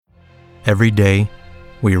Every day,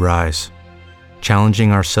 we rise,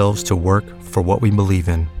 challenging ourselves to work for what we believe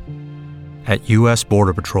in. At U.S.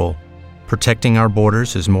 Border Patrol, protecting our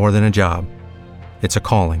borders is more than a job. It's a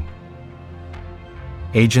calling.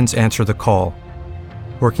 Agents answer the call,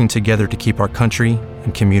 working together to keep our country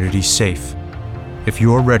and communities safe. If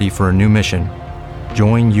you're ready for a new mission,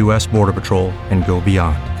 join U.S. Border Patrol and go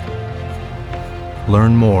beyond.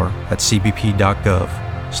 Learn more at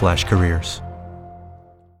cbp.gov/careers.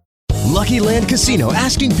 Lucky Land Casino,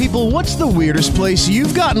 asking people, what's the weirdest place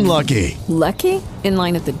you've gotten lucky? Lucky? In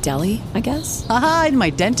line at the deli, I guess? Aha, in my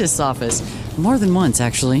dentist's office. More than once,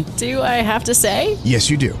 actually. Do I have to say? Yes,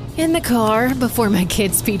 you do. In the car before my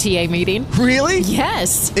kids' PTA meeting. Really?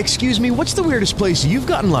 Yes. Excuse me, what's the weirdest place you've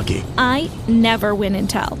gotten lucky? I never win and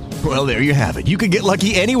tell. Well, there you have it. You can get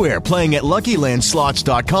lucky anywhere, playing at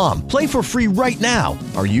LuckyLandSlots.com. Play for free right now.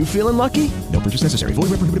 Are you feeling lucky? No purchase necessary.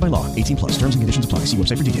 Void where prohibited by law. 18+. Terms and conditions apply. See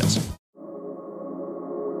website for details.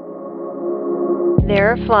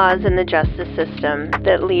 There are flaws in the justice system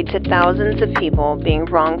that lead to thousands of people being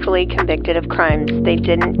wrongfully convicted of crimes they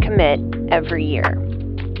didn't commit every year.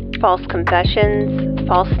 False confessions,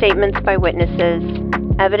 false statements by witnesses,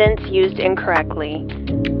 evidence used incorrectly.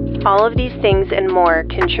 All of these things and more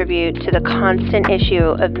contribute to the constant issue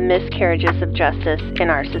of miscarriages of justice in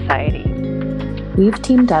our society. We've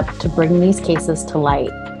teamed up to bring these cases to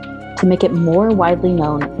light, to make it more widely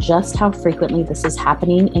known just how frequently this is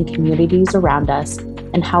happening in communities around us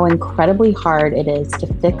and how incredibly hard it is to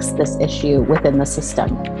fix this issue within the system.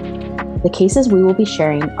 The cases we will be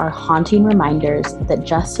sharing are haunting reminders that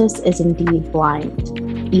justice is indeed blind,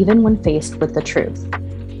 even when faced with the truth.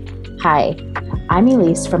 Hi, I'm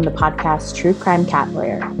Elise from the podcast True Crime Cat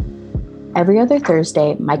Lawyer. Every other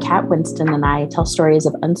Thursday, my cat Winston and I tell stories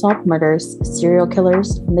of unsolved murders, serial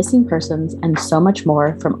killers, missing persons, and so much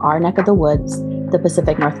more from our neck of the woods, the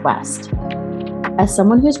Pacific Northwest. As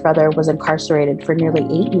someone whose brother was incarcerated for nearly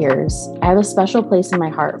 8 years, I have a special place in my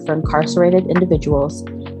heart for incarcerated individuals,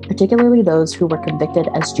 particularly those who were convicted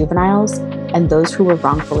as juveniles and those who were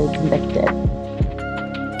wrongfully convicted.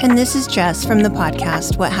 And this is Jess from the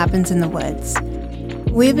podcast What Happens in the Woods.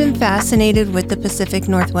 We've been fascinated with the Pacific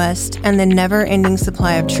Northwest and the never-ending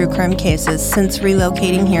supply of true crime cases since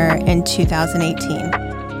relocating here in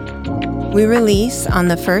 2018. We release on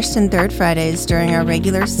the first and third Fridays during our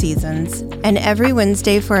regular seasons and every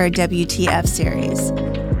Wednesday for our WTF series.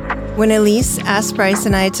 When Elise asked Bryce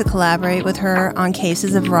and I to collaborate with her on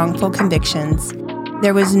cases of wrongful convictions,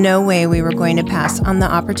 there was no way we were going to pass on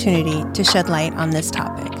the opportunity to shed light on this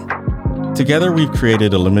topic. Together, we've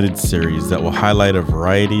created a limited series that will highlight a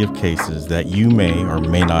variety of cases that you may or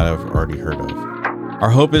may not have already heard of. Our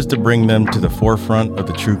hope is to bring them to the forefront of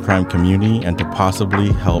the true crime community and to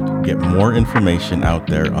possibly help get more information out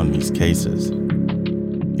there on these cases.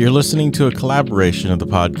 You're listening to a collaboration of the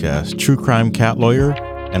podcast True Crime Cat Lawyer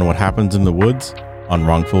and What Happens in the Woods on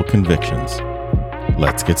wrongful convictions.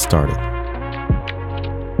 Let's get started.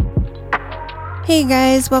 Hey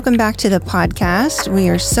guys, welcome back to the podcast. We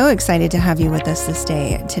are so excited to have you with us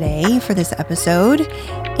today for this episode.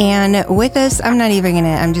 And with us, I'm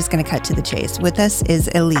just gonna cut to the chase. With us is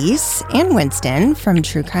Elise and Winston from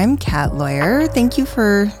True Crime Cat Lawyer. Thank you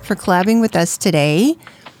for collabing with us today.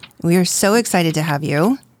 We are so excited to have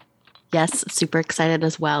you. Yes, super excited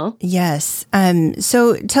as well. Yes.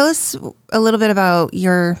 So tell us a little bit about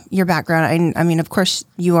your background. I mean, of course,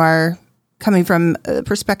 you are coming from a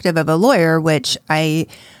perspective of a lawyer, which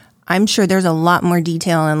I'm sure there's a lot more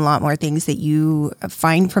detail and a lot more things that you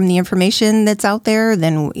find from the information that's out there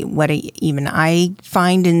than what even I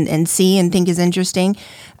find and see and think is interesting.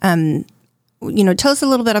 Tell us a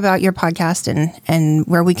little bit about your podcast and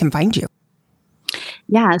where we can find you.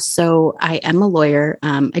 Yeah, so I am a lawyer.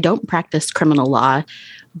 I don't practice criminal law,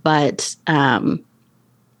 but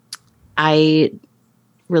I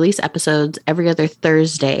release episodes every other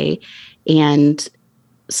Thursday. And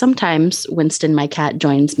sometimes Winston, my cat,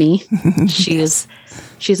 joins me. She's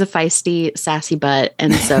a feisty, sassy butt.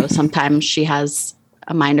 And so sometimes she has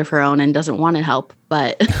a mind of her own and doesn't want to help.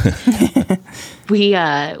 But we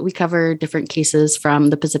cover different cases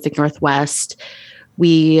from the Pacific Northwest.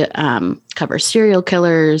 We cover serial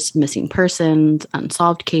killers, missing persons,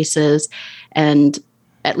 unsolved cases. And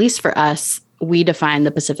at least for us, we define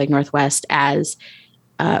the Pacific Northwest as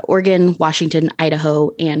Oregon, Washington,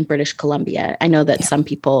 Idaho, and British Columbia. I know that some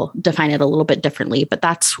people define it a little bit differently, but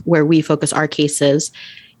that's where we focus our cases.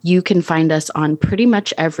 You can find us on pretty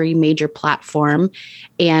much every major platform,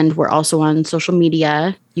 and we're also on social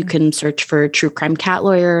media. You can search for True Crime Cat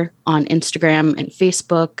Lawyer on Instagram and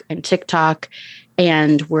Facebook and TikTok,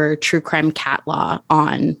 and we're True Crime Cat Law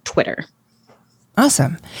on Twitter.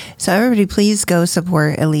 Awesome. So everybody, please go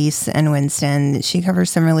support Elise and Winston. She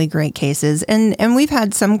covers some really great cases, and we've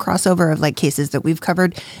had some crossover of like cases that we've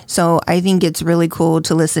covered. So I think it's really cool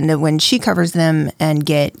to listen to when she covers them and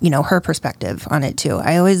get, her perspective on it too.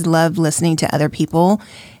 I always love listening to other people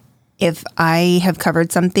if I have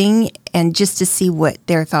covered something and just to see what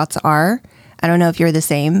their thoughts are. I don't know if you're the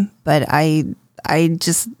same, but I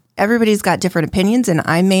just, everybody's got different opinions, and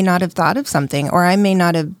I may not have thought of something, or I may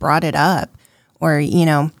not have brought it up, or,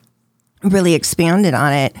 really expanded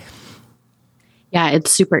on it. Yeah, it's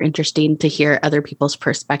super interesting to hear other people's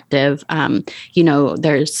perspective.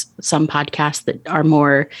 There's some podcasts that are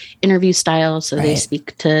more interview style, so they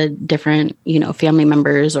speak to different, family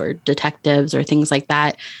members or detectives or things like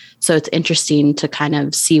that. So it's interesting to kind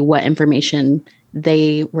of see what information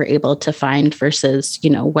they were able to find versus,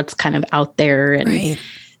 what's kind of out there. And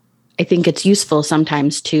I think it's useful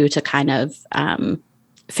sometimes too to kind of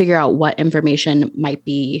figure out what information might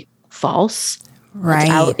be false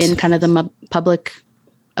out in kind of the public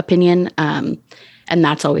opinion. And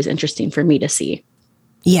that's always interesting for me to see.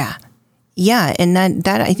 Yeah. Yeah. And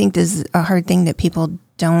that I think is a hard thing that people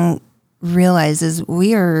don't realize is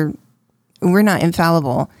we're not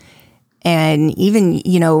infallible. And even,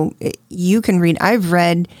 you can read, I've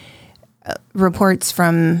read reports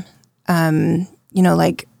from,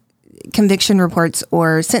 like conviction reports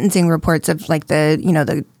or sentencing reports of like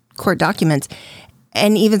the court documents.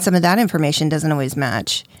 And even some of that information doesn't always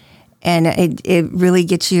match. And it really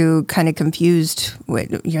gets you kind of confused.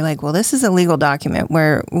 You're like, well, this is a legal document.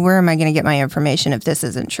 Where am I going to get my information if this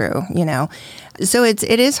isn't true? So it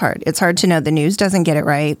is hard. It's hard to know. The news doesn't get it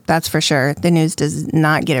right. That's for sure. The news does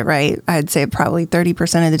not get it right. I'd say probably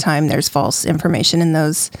 30% of the time there's false information in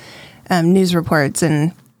those news reports.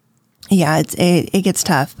 And yeah, it gets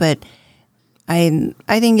tough. But I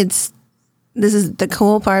think this is the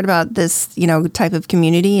cool part about this, type of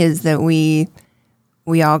community is that we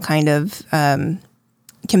all kind of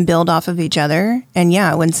can build off of each other. And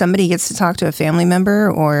yeah, when somebody gets to talk to a family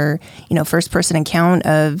member or, first person account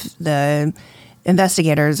of the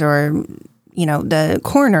investigators or, the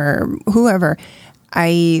coroner, whoever,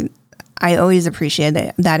 I always appreciate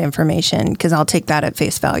that information because I'll take that at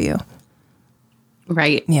face value.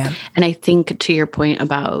 Right. Yeah. And I think to your point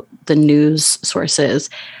about the news sources,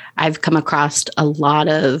 I've come across a lot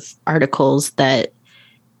of articles that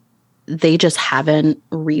they just haven't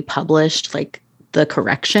republished like the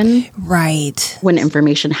correction. Right. When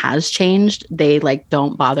information has changed, they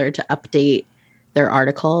don't bother to update their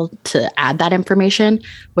article to add that information,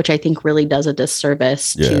 which I think really does a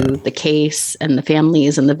disservice to the case and the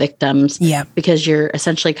families and the victims. Yeah. Because you're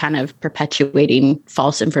essentially kind of perpetuating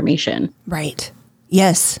false information. Right.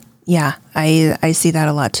 Yes. Yeah. I see that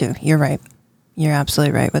a lot too. You're right. You're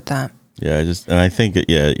absolutely right with that. Yeah. And I think,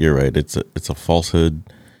 you're right. It's a falsehood.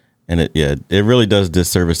 And it really does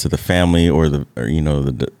disservice to the family or the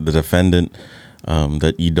defendant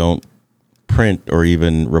that you don't print or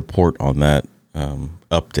even report on that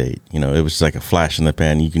update. It was like a flash in the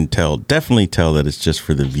pan. You can definitely tell that it's just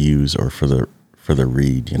for the views or for the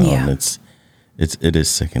read. Yeah. And it is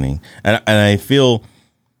sickening. And I feel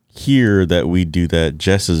here that we do that.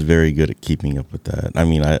 Jess is very good at keeping up with that. I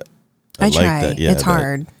mean, I like try. that. Yeah, it's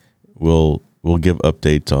hard. We'll give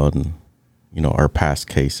updates on our past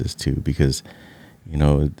cases too, because,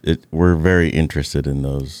 we're very interested in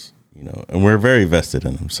those, and we're very vested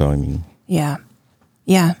in them. So, I mean, yeah.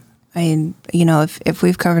 If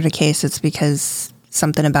we've covered a case, it's because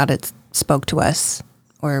something about it spoke to us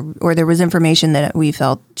or there was information that we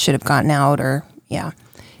felt should have gotten out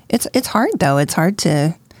it's hard though. It's hard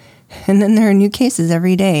to, and then there are new cases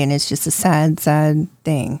every day and it's just a sad, sad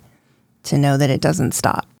thing to know that it doesn't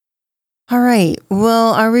stop. All right.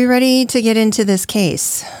 Well, are we ready to get into this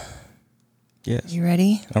case? Yes. You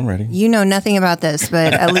ready? I'm ready. You know nothing about this,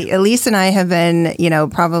 but Elise and I have been,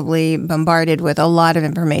 probably bombarded with a lot of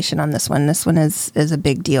information on this one. This one is a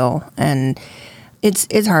big deal, and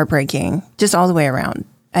it's heartbreaking, just all the way around.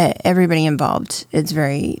 Everybody involved. It's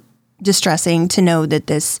very distressing to know that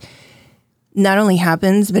this not only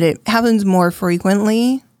happens, but it happens more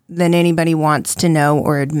frequently than anybody wants to know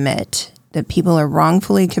or admit. That people are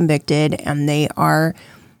wrongfully convicted and they are,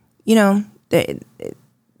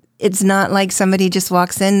 it's not like somebody just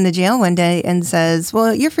walks in the jail one day and says,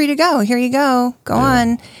 well, you're free to go. Here you go. Go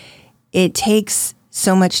on. It takes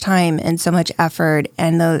so much time and so much effort.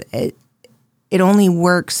 And it only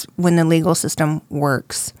works when the legal system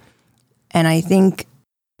works. And I think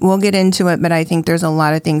we'll get into it, but I think there's a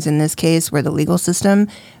lot of things in this case where the legal system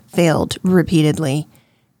failed repeatedly.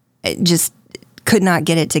 It just could not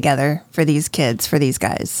get it together for these kids, for these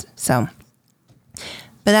guys. So,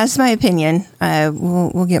 But that's my opinion.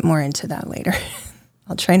 We'll get more into that later.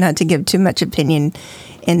 I'll try not to give too much opinion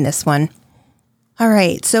in this one. All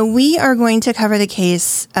right, so we are going to cover the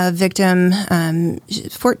case of victim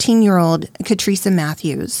 14-year-old Katrisa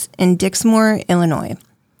Matthews in Dixmoor, Illinois.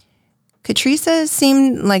 Katrisa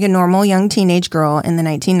seemed like a normal young teenage girl in the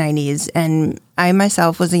 1990s, and I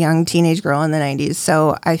myself was a young teenage girl in the 90s,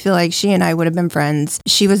 so I feel like she and I would have been friends.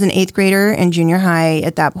 She was an 8th grader in junior high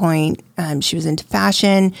at that point. She was into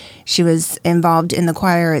fashion. She was involved in the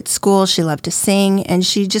choir at school. She loved to sing, and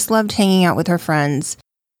she just loved hanging out with her friends.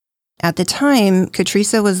 At the time,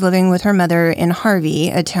 Katrisa was living with her mother in Harvey,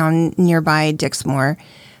 a town nearby Dixmoor.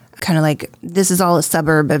 Kind of like, this is all a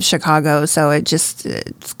suburb of Chicago, so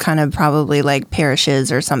it's kind of probably like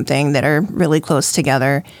parishes or something that are really close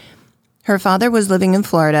together. Her father was living in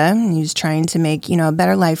Florida. He was trying to make, a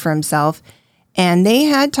better life for himself. And they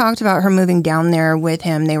had talked about her moving down there with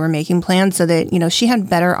him. They were making plans so that, she had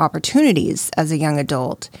better opportunities as a young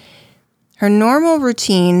adult. Her normal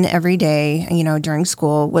routine every day, during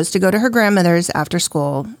school was to go to her grandmother's after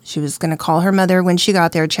school. She was going to call her mother when she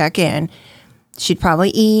got there, check in. She'd probably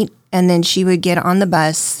eat, and then she would get on the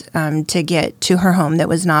bus to get to her home that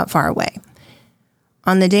was not far away.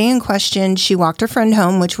 On the day in question, she walked her friend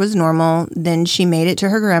home, which was normal. Then she made it to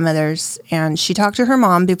her grandmother's, and she talked to her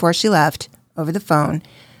mom before she left over the phone,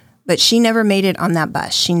 but she never made it on that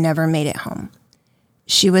bus. She never made it home.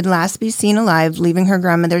 She would last be seen alive leaving her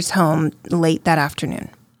grandmother's home late that afternoon.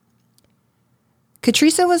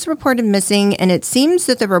 Katrisa was reported missing, and it seems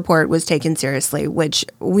that the report was taken seriously, which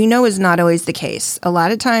we know is not always the case. A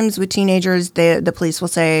lot of times with teenagers, the police will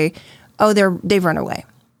say, oh, they've run away.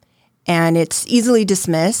 And it's easily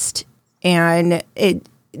dismissed, and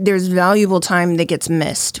there's valuable time that gets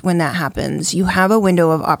missed when that happens. You have a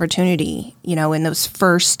window of opportunity, in those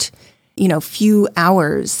first, few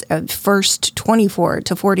hours, first 24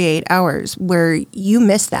 to 48 hours, where you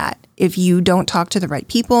miss that if you don't talk to the right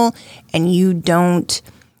people and you don't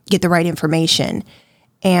get the right information.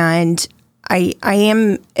 And I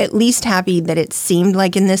am at least happy that it seemed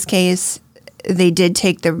like in this case, they did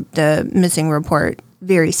take the missing report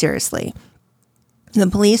very seriously. The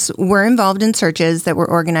police were involved in searches that were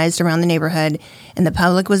organized around the neighborhood, and the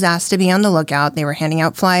public was asked to be on the lookout. They were handing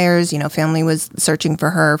out flyers. Family was searching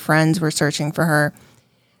for her. Friends were searching for her.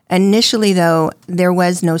 Initially, though, there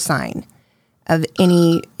was no sign of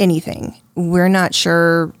anything. We're not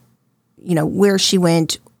sure, where she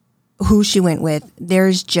went, who she went with.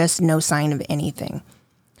 There's just no sign of anything.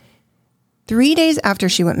 3 days after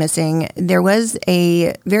she went missing, there was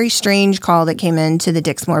a very strange call that came in to the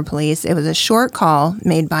Dixmoor police. It was a short call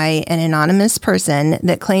made by an anonymous person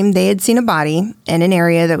that claimed they had seen a body in an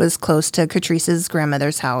area that was close to Katrisa's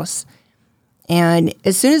grandmother's house. And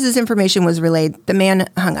as soon as this information was relayed, the man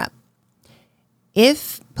hung up.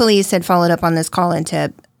 If police had followed up on this call-in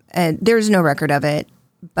tip, there's no record of it,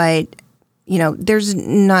 but, there's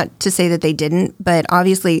not to say that they didn't, but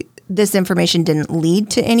obviously this information didn't lead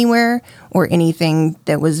to anywhere or anything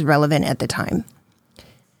that was relevant at the time.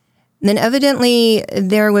 Then evidently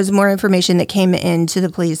there was more information that came into the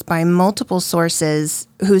police by multiple sources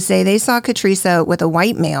who say they saw Katrisa with a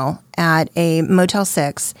white male at a Motel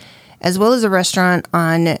 6, as well as a restaurant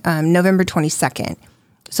on November 22nd.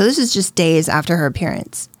 So this is just days after her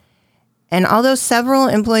appearance. And although several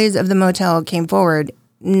employees of the motel came forward,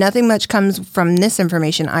 nothing much comes from this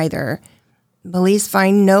information either. Police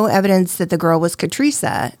find no evidence that the girl was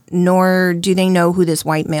Katrisa, nor do they know who this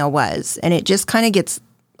white male was. And it just kind of gets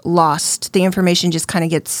lost. The information just kind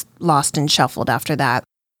of gets lost and shuffled after that.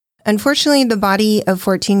 Unfortunately, the body of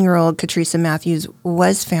 14-year-old Katrisa Matthews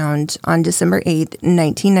was found on December 8th,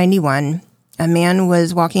 1991. A man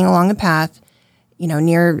was walking along a path,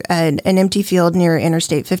 near an empty field near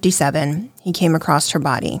Interstate 57. He came across her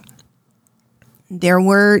body. There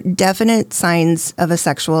were definite signs of a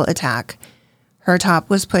sexual attack. Her top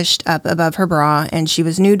was pushed up above her bra, and she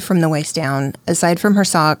was nude from the waist down, aside from her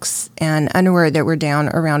socks and underwear that were down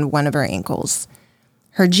around one of her ankles.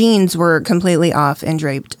 Her jeans were completely off and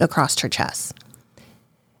draped across her chest.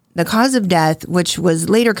 The cause of death, which was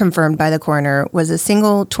later confirmed by the coroner, was a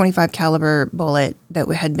single .25 caliber bullet that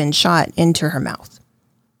had been shot into her mouth.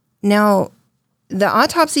 Now, the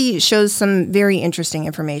autopsy shows some very interesting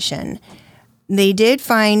information. They did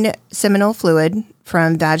find seminal fluid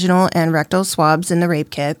from vaginal and rectal swabs in the rape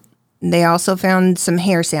kit. They also found some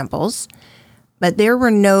hair samples, but there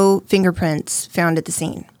were no fingerprints found at the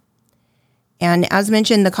scene. And as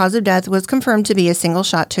mentioned, the cause of death was confirmed to be a single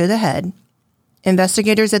shot to the head.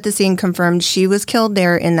 Investigators at the scene confirmed she was killed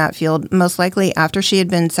there in that field, most likely after she had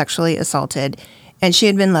been sexually assaulted, and she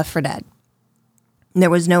had been left for dead. There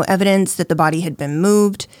was no evidence that the body had been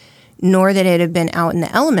moved, nor that it had been out in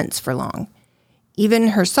the elements for long. Even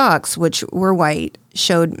her socks, which were white,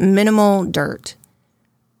 showed minimal dirt,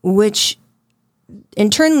 which in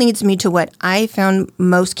turn leads me to what I found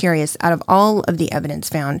most curious out of all of the evidence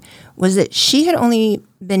found, was that she had only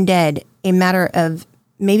been dead a matter of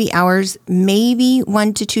maybe hours, maybe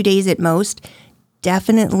 1 to 2 days at most,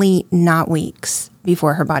 definitely not weeks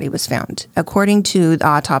before her body was found, according to the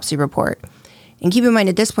autopsy report. And keep in mind,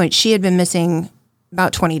 at this point, she had been missing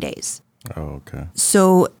about 20 days. Oh, okay.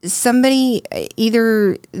 So somebody,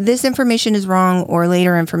 either this information is wrong or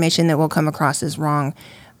later information that will come across is wrong.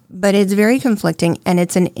 But it's very conflicting, and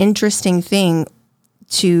it's an interesting thing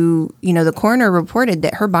to, the coroner reported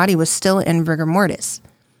that her body was still in rigor mortis,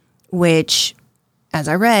 which, as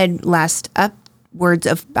I read, lasts upwards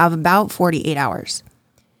of about 48 hours.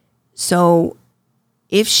 So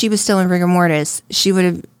if she was still in rigor mortis, she would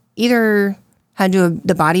have either had to have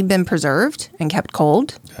the body been preserved and kept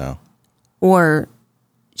cold, or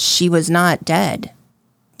she was not dead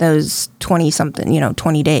those 20-something,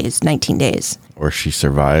 20 days, 19 days. Or she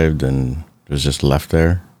survived and was just left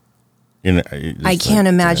there. I can't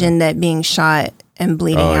imagine that being shot and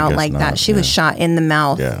bleeding out like that. She was shot in the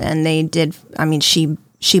mouth, and they did. I mean, she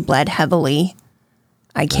bled heavily.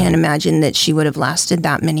 I can't imagine that she would have lasted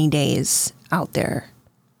that many days out there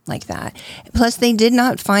like that. Plus, they did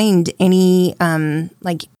not find any,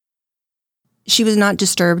 she was not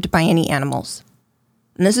disturbed by any animals.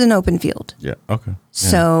 And this is an open field. Yeah, okay.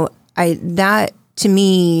 So that, to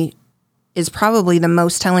me, is probably the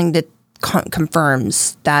most telling that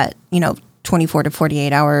confirms that, 24 to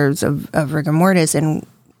 48 hours of rigor mortis and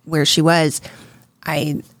where she was.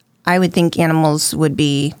 I would think animals would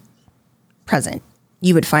be present.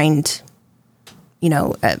 You would find,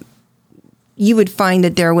 that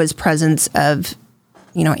there was presence of,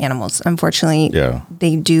 animals. Unfortunately,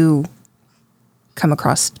 they do come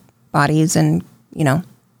across bodies and,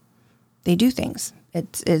 they do things.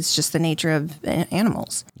 It's just the nature of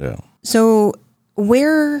animals. Yeah. So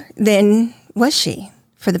where then was she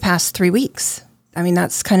for the past 3 weeks? I mean,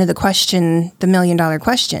 that's kind of the question, the $1 million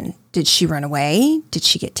question. Did she run away? Did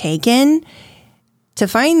she get taken? To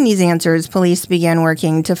find these answers, police began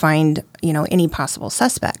working to find, any possible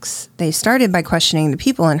suspects. They started by questioning the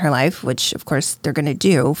people in her life, which of course they're going to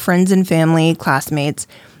do, friends and family, classmates.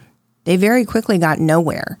 They very quickly got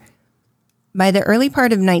nowhere. By the early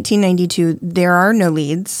part of 1992, there are no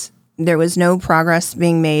leads. There was no progress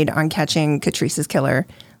being made on catching Catrice's killer.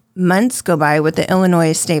 Months go by with the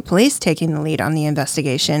Illinois State Police taking the lead on the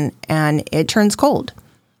investigation, and it turns cold.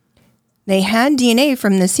 They had DNA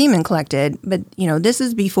from the semen collected, but, this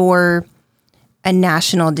is before a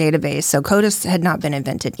national database, so CODIS had not been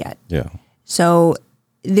invented yet. Yeah. So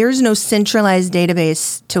there's no centralized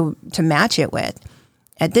database to match it with.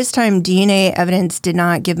 At this time, DNA evidence did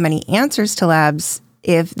not give many answers to labs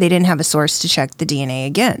if they didn't have a source to check the DNA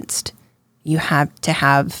against. You have to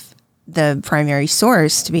have the primary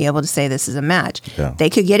source to be able to say this is a match. Yeah.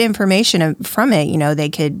 They could get information from it.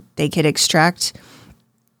 They could extract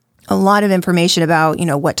a lot of information about,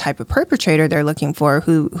 what type of perpetrator they're looking for,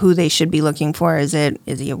 who they should be looking for. Is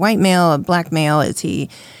he a white male, a black male? Is he,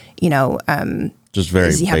 just very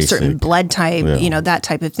does he have a certain blood type? That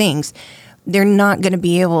type of things. They're not going to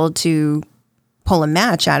be able to pull a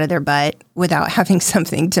match out of their butt without having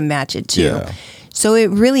something to match it to. Yeah. So it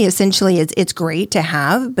really essentially it's great to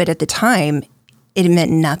have, but at the time it meant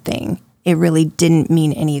nothing. It really didn't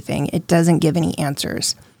mean anything. It doesn't give any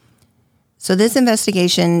answers. So this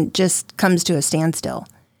investigation just comes to a standstill.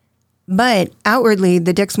 But outwardly,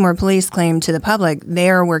 the Dixmoor police claim to the public they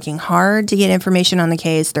are working hard to get information on the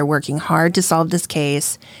case. They're working hard to solve this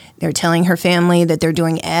case. They're telling her family that they're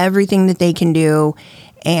doing everything that they can do,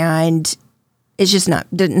 and it's just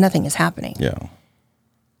nothing is happening. Yeah.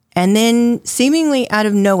 And then, seemingly out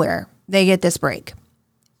of nowhere, they get this break.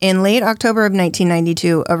 In late October of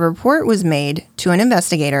 1992, a report was made to an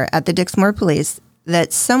investigator at the Dixmoor police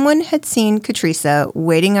that someone had seen Catrice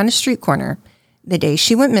waiting on a street corner the day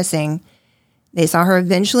she went missing. They saw her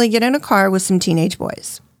eventually get in a car with some teenage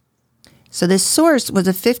boys. So this source was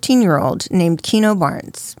a 15-year-old named Keno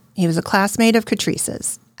Barnes. He was a classmate of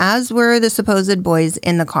Catrice's, as were the supposed boys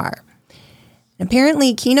in the car.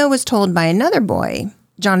 Apparently, Keno was told by another boy,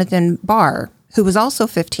 Jonathan Barr, who was also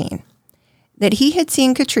 15, that he had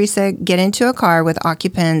seen Catrice get into a car with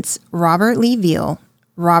occupants Robert Lee Veal,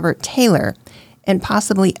 Robert Taylor, and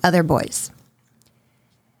possibly other boys.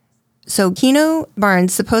 So Keno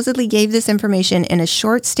Barnes supposedly gave this information in a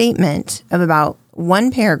short statement of about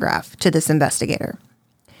one paragraph to this investigator.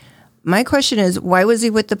 My question is, why was he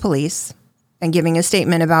with the police? and giving a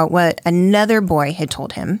statement about what another boy had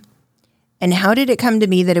told him. And how did it come to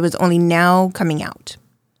be that it was only now coming out?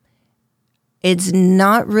 It's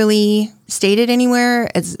not really stated anywhere.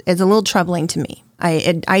 It's a little troubling to me.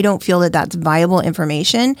 I don't feel that that's viable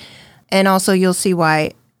information. And also you'll see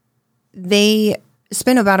why. They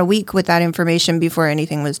spent about a week with that information before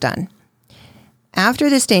anything was done. After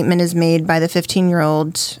the statement is made by the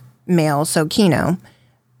 15-year-old male, so Keno,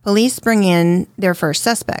 police bring in their first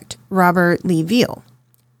suspect, Robert Lee Veal.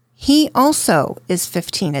 He also is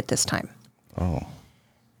 15 at this time. Oh.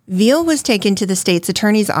 Veal was taken to the state's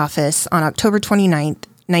attorney's office on October 29th,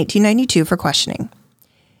 1992 for questioning.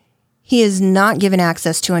 He is not given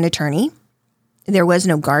access to an attorney. There was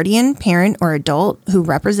no guardian, parent, or adult who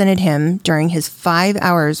represented him during his 5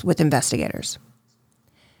 hours with investigators.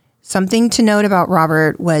 Something to note about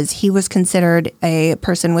Robert was he was considered a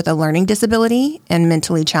person with a learning disability and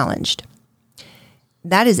mentally challenged.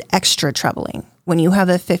 That is extra troubling when you have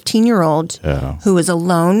a 15-year-old who is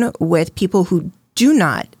alone with people who do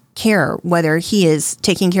not care whether he is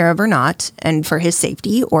taken care of or not, and for his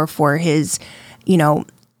safety or for his,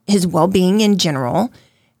 his well-being in general.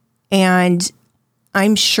 And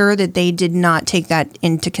I'm sure that they did not take that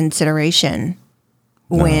into consideration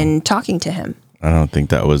when talking to him. I don't think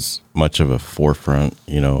that was much of a forefront,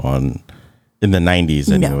 in the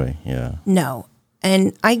 90s anyway. No. Yeah. No.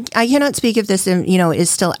 And I cannot speak if this, is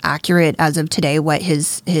still accurate as of today, what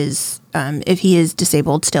his if he is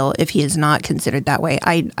disabled still, if he is not considered that way.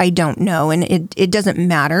 I don't know. And it doesn't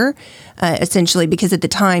matter, essentially, because at the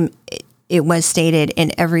time it was stated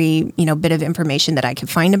in every, bit of information that I could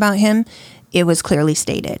find about him, it was clearly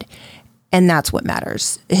stated. And that's what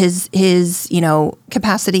matters. His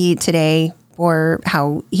capacity today or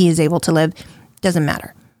how he is able to live doesn't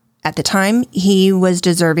matter. At the time, he was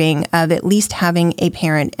deserving of at least having a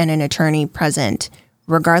parent and an attorney present,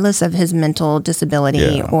 regardless of his mental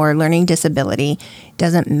disability or learning disability.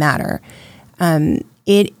 Doesn't matter.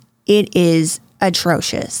 It is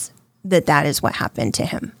atrocious that is what happened to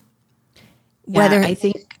him. Yeah, I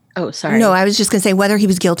think. Oh, sorry. No, I was just going to say whether he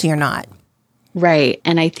was guilty or not. Right,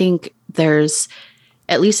 and I think there's,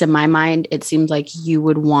 at least in my mind, it seems like you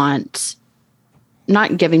would want.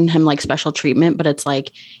 Not giving him like special treatment, but it's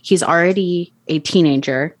like he's already a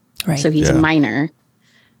teenager, right? So he's a minor.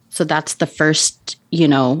 So that's the first,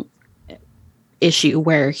 issue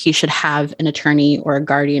where he should have an attorney or a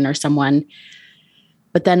guardian or someone.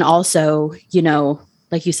 But then also,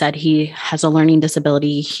 like you said, he has a learning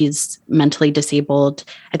disability. He's mentally disabled.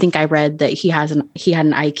 I think I read that he had an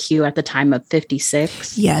IQ at the time of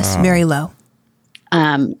 56. Yes, very low.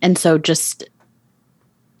 And so just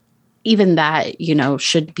even that,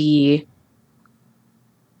 should be,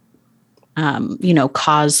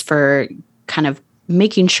 cause for kind of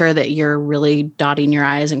making sure that you're really dotting your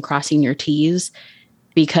I's and crossing your T's.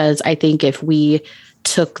 Because I think if we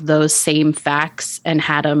took those same facts and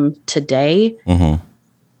had them today,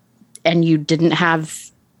 and you didn't have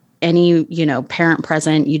any, parent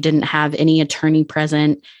present, you didn't have any attorney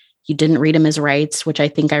present, you didn't read him his rights, which I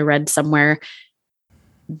think I read somewhere,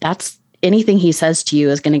 that's anything he says to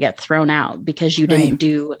you is going to get thrown out because you didn't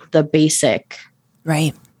do the basic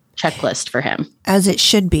checklist for him. As it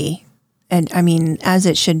should be. And I mean, as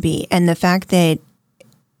it should be. And the fact that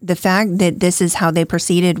this is how they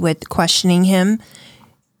proceeded with questioning him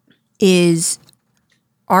is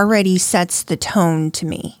already sets the tone to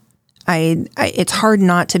me. It's hard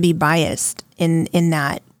not to be biased in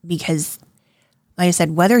that, because like I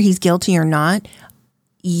said, whether he's guilty or not,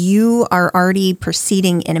 you are already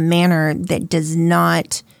proceeding in a manner that does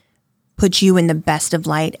not put you in the best of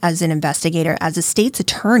light as an investigator. As a state's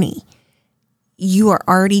attorney, you are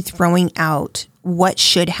already throwing out what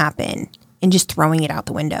should happen and just throwing it out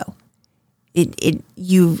the window.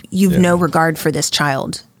 You've no regard for this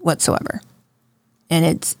child whatsoever.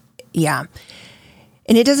 And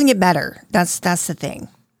and it doesn't get better. That's the thing.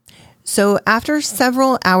 So after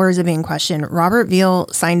several hours of being questioned, Robert Veal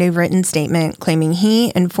signed a written statement claiming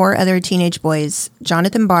he and 4 other teenage boys,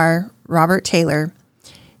 Jonathan Barr, Robert Taylor,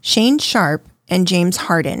 Shane Sharp, and James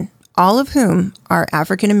Harden, all of whom are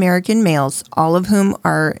African-American males, all of whom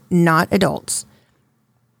are not adults.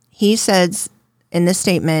 He says in this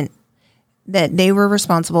statement that they were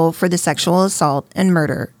responsible for the sexual assault and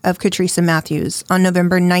murder of Katrisa Matthews on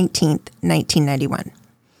November 19th, 1991.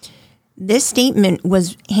 This statement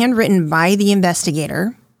was handwritten by the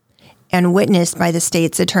investigator and witnessed by the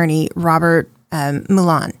state's attorney, Robert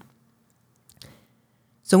Mulan.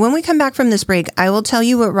 So when we come back from this break, I will tell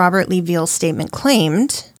you what Robert Lee Veal's statement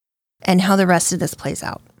claimed and how the rest of this plays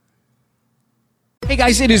out. Hey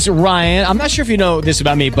guys, it is Ryan. I'm not sure if you know this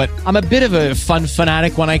about me, but I'm a bit of a fun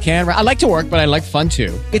fanatic when I can. I like to work, but I like fun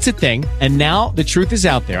too. It's a thing. And now the truth is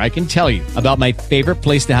out there. I can tell you about my favorite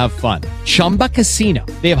place to have fun. Chumba Casino.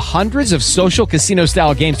 They have hundreds of social casino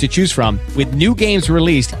style games to choose from with new games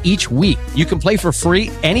released each week. You can play for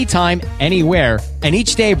free anytime, anywhere. And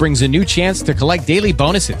each day brings a new chance to collect daily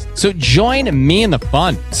bonuses. So join me in the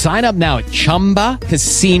fun. Sign up now at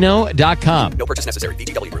ChumbaCasino.com. No purchase necessary.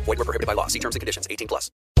 VGW. Void where prohibited by law. See terms and conditions.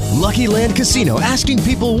 18+. Lucky Land Casino, asking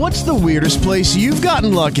people, what's the weirdest place you've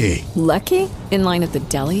gotten lucky? Lucky? In line at the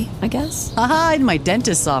deli, I guess? Aha, in my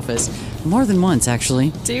dentist's office. More than once,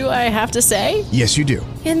 actually. Do I have to say? Yes, you do.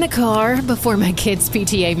 In the car before my kids'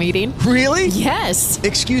 PTA meeting. Really? Yes.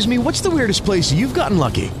 Excuse me, what's the weirdest place you've gotten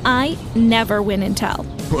lucky? I never win and tell.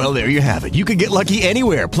 Well, there you have it. You can get lucky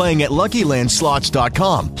anywhere, playing at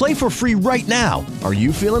LuckyLandSlots.com. Play for free right now. Are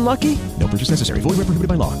you feeling lucky? No purchase necessary. Void where prohibited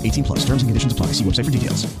by law. 18+. Terms and conditions apply. See website for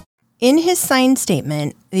details. In his signed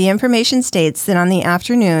statement, the information states that on the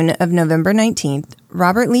afternoon of November 19th,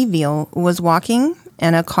 Robert Lee Veal was walking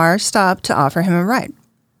and a car stopped to offer him a ride.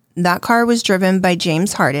 That car was driven by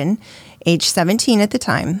James Hardin, age 17 at the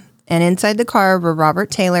time, and inside the car were Robert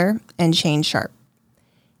Taylor and Shane Sharp.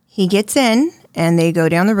 He gets in, and they go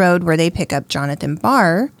down the road where they pick up Jonathan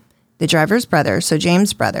Barr, the driver's brother, so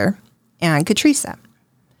James' brother, and Katrisa.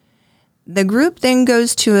 The group then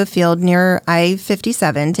goes to a field near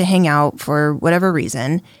I-57 to hang out for whatever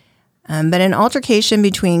reason, but an altercation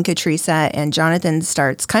between Katrisa and Jonathan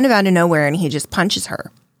starts kind of out of nowhere, and he just punches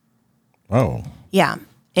her. Oh. Yeah.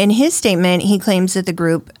 In his statement, he claims that the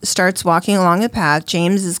group starts walking along the path.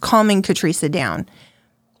 James is calming Katrisa down.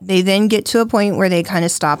 They then get to a point where they kind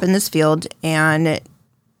of stop in this field, and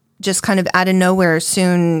just kind of out of nowhere,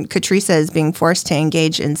 soon Katrisa is being forced to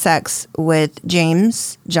engage in sex with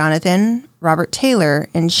James, Jonathan, Robert Taylor,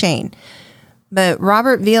 and Shane. But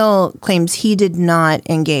Robert Veal claims he did not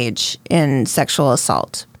engage in sexual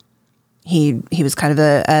assault. He was kind of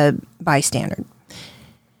a bystander.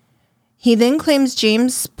 He then claims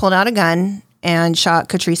James pulled out a gun and shot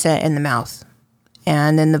Katrisa in the mouth.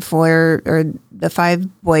 And then the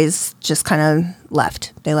five boys just kind of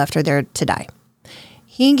left. They left her there to die.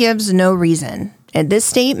 He gives no reason. And this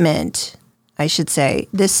statement,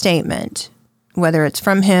 whether it's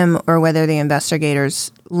from him or whether the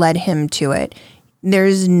investigators led him to it,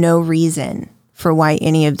 there's no reason for why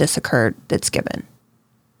any of this occurred that's given.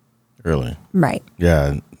 Really? Right.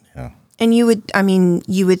 Yeah. And you would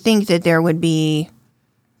think that there would be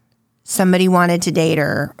somebody wanted to date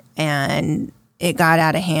her and it got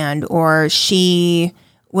out of hand, or she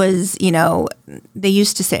was, they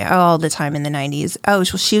used to say all the time in the 90s, oh,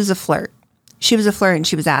 she was a flirt. She was a flirt and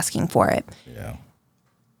she was asking for it. Yeah.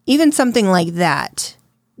 Even something like that,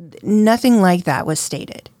 nothing like that was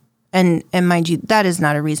stated. And mind you, that is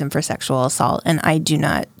not a reason for sexual assault, and I do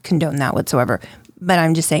not condone that whatsoever. But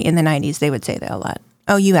I'm just saying, in the 90s, they would say that a lot.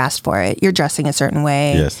 Oh, you asked for it. You're dressing a certain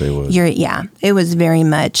way. Yes, they would. It was very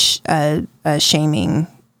much a shaming,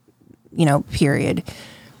 period.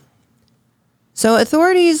 So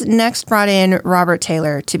authorities next brought in Robert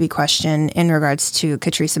Taylor to be questioned in regards to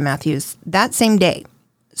Katrisa Matthews that same day.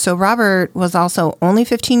 So Robert was also only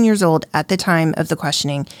 15 years old at the time of the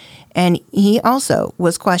questioning, and he also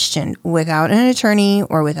was questioned without an attorney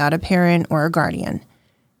or without a parent or a guardian.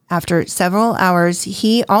 After several hours,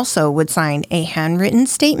 he also would sign a handwritten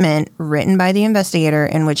statement written by the investigator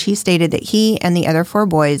in which he stated that he and the other four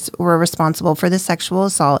boys were responsible for the sexual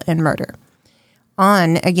assault and murder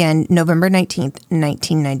on, again, November 19th,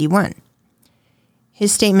 1991.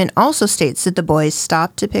 His statement also states that the boys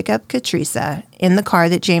stopped to pick up Katrisa in the car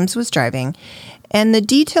that James was driving, and the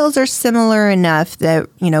details are similar enough that,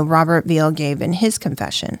 Robert Veal gave in his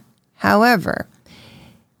confession. However,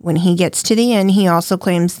 when he gets to the end, he also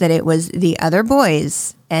claims that it was the other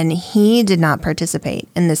boys and he did not participate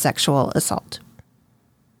in the sexual assault.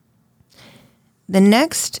 The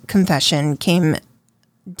next confession came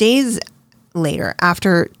days later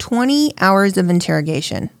after 20 hours of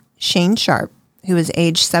interrogation. Shane Sharp, who was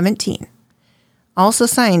age 17, also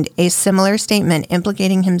signed a similar statement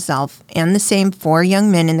implicating himself and the same four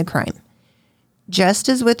young men in the crime. Just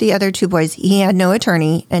as with the other two boys, he had no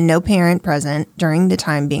attorney and no parent present during the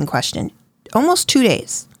time being questioned. Almost 2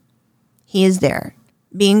 days. He is there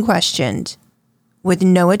being questioned with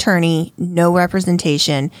no attorney, no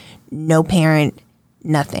representation, no parent,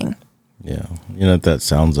 nothing. Yeah. What that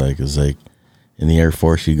sounds like is like in the Air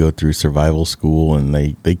Force, you go through survival school and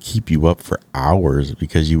they keep you up for hours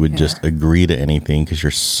because you would just agree to anything because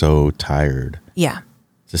you're so tired. Yeah.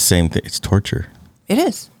 It's the same thing. It's torture. It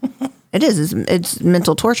is. It is. It's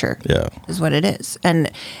mental torture. Yeah. Is what it is.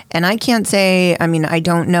 And I can't say, I mean, I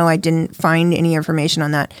don't know. I didn't find any information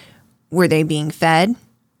on that. Were they being fed?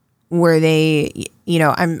 Were they, you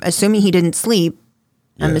know, I'm assuming he didn't sleep.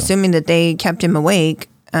 Yeah. I'm assuming that they kept him awake.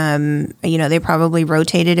 You know, they probably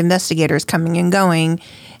rotated investigators coming and going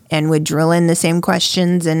and would drill in the same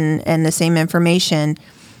questions and the same information.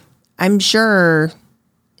 I'm sure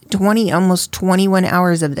almost 21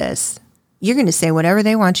 hours of this, you're going to say whatever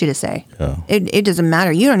they want you to say. Yeah. It doesn't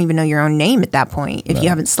matter. You don't even know your own name at that point. If you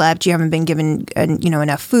haven't slept, you haven't been given,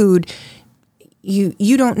 enough food,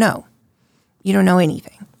 you don't know. You don't know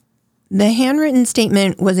anything. The handwritten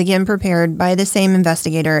statement was again prepared by the same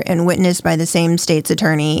investigator and witnessed by the same state's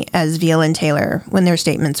attorney as Veal and Taylor when their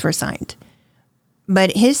statements were signed.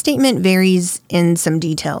 But his statement varies in some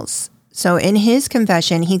details. So in his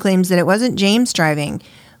confession, he claims that it wasn't James driving,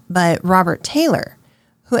 but Robert Taylor,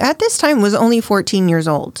 who at this time was only 14 years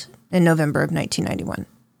old in November of 1991.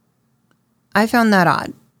 I found that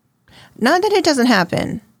odd. Not that it doesn't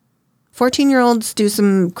happen. 14-year-olds do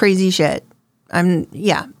some crazy shit.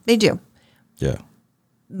 They do. Yeah.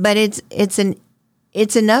 But it's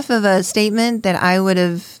enough of a statement that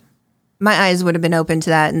my eyes would have been open to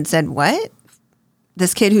that and said, what?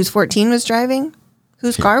 This kid who's 14 was driving?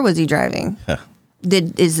 Whose car was he driving?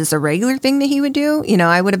 Is this a regular thing that he would do? You know,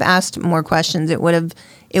 I would have asked more questions. It would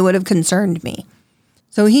have concerned me.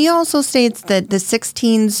 So he also states that the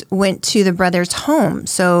 16s went to the brothers' home.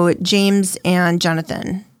 So James and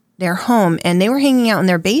Jonathan, their home, and they were hanging out in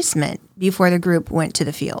their basement before the group went to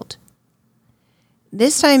the field.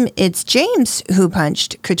 This time it's James who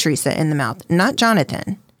punched Katrisa in the mouth, not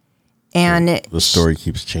Jonathan. And the story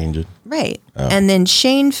keeps changing. Right. Oh. And then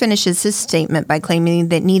Shane finishes his statement by claiming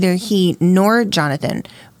that neither he nor Jonathan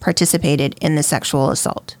participated in the sexual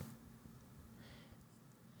assault.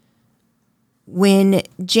 When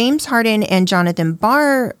James Harden and Jonathan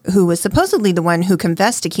Barr, who was supposedly the one who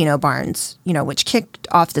confessed to Keno Barnes, which kicked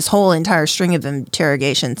off this whole entire string of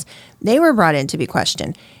interrogations, they were brought in to be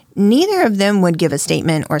questioned. Neither of them would give a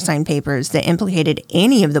statement or sign papers that implicated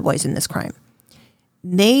any of the boys in this crime.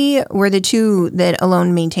 They were the two that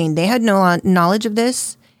alone maintained they had no knowledge of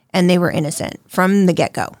this and they were innocent from the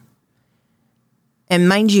get-go. And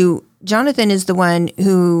mind you, Jonathan is the one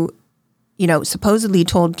who, supposedly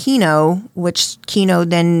told Keno, which Keno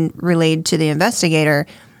then relayed to the investigator,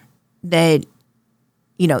 that,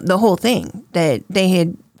 the whole thing, that they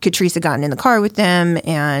had Katrisa gotten in the car with them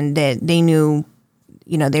and that they knew,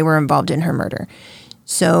 they were involved in her murder.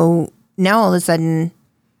 So now all of a sudden,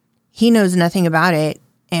 he knows nothing about it,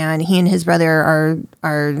 and he and his brother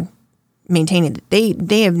are maintaining that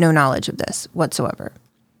they have no knowledge of this whatsoever.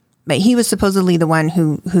 But he was supposedly the one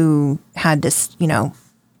who had this,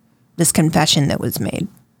 this confession that was made.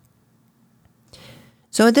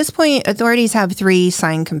 So at this point, authorities have 3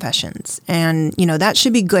 signed confessions, and that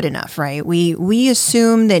should be good enough, right? We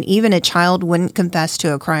assume that even a child wouldn't confess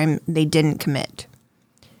to a crime they didn't commit.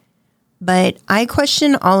 But I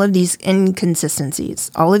question all of these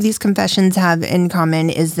inconsistencies. All of these confessions have in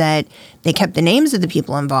common is that they kept the names of the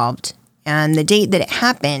people involved and the date that it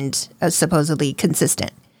happened as supposedly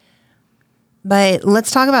consistent. But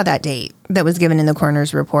let's talk about that date that was given in the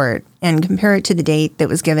coroner's report and compare it to the date that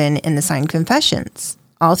was given in the signed confessions.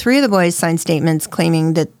 All 3 of the boys signed statements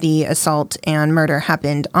claiming that the assault and murder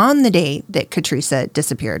happened on the date that Katrisa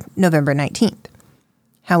disappeared, November 19th.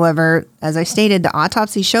 However, as I stated, the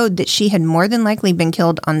autopsy showed that she had more than likely been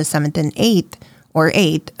killed on the 7th and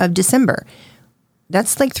 8th of December.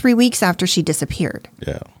 That's like 3 weeks after she disappeared.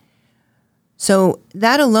 Yeah. So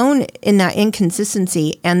that alone in that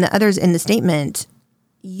inconsistency and the others in the statement,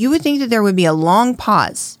 you would think that there would be a long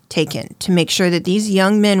pause taken to make sure that these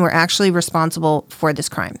young men were actually responsible for this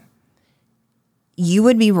crime. You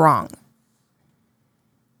would be wrong.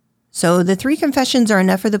 So the 3 confessions are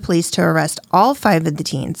enough for the police to arrest all 5 of the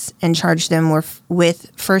teens and charge them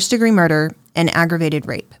with first-degree murder and aggravated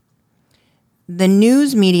rape. The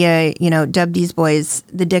news media, dubbed these boys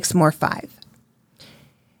the Dixmoor 5.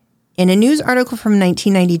 In a news article from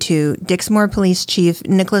 1992, Dixmoor Police Chief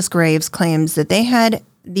Nicholas Graves claims that they had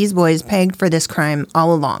these boys pegged for this crime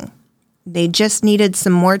all along. They just needed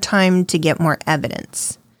some more time to get more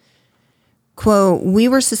evidence. Quote, "We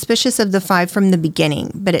were suspicious of the 5 from the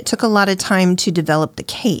beginning, but it took a lot of time to develop the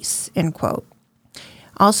case," end quote.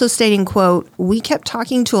 Also stating, quote, "We kept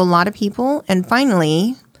talking to a lot of people, and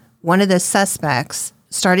finally, one of the suspects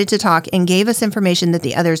started to talk and gave us information that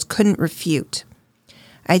the others couldn't refute.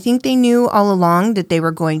 I think they knew all along that they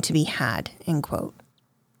were going to be had," end quote.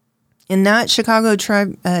 In that Chicago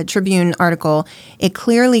Tribune article, it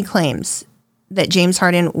clearly claims that James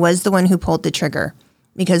Harden was the one who pulled the trigger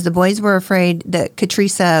because the boys were afraid that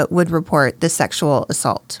Katrisa would report the sexual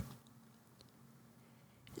assault.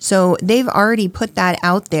 So they've already put that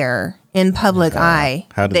out there in public eye.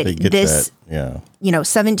 How did they get that? Yeah.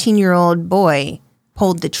 17-year-old boy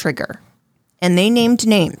pulled the trigger. And they named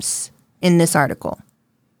names in this article.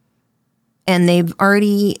 And they've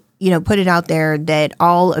already, put it out there that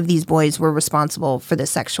all of these boys were responsible for the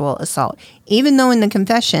sexual assault. Even though in the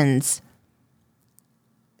confessions,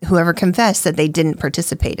 whoever confessed that they didn't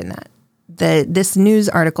participate in that. This news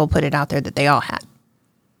article put it out there that they all had.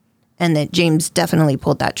 And that James definitely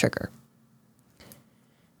pulled that trigger.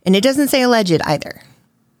 And it doesn't say alleged either.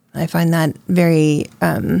 I find that very,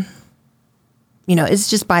 it's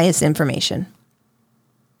just biased information.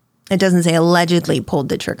 It doesn't say allegedly pulled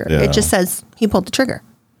the trigger. Yeah. It just says he pulled the trigger.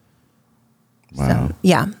 Wow. So,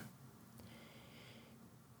 yeah.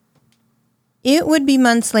 It would be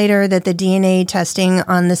months later that the DNA testing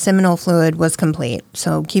on the seminal fluid was complete.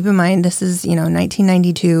 So keep in mind, this is,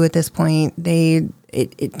 1992 at this point.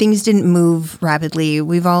 Things didn't move rapidly.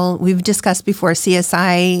 We've discussed before,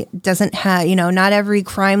 CSI doesn't have, not every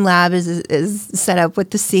crime lab is set up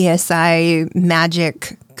with the CSI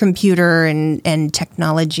magic computer and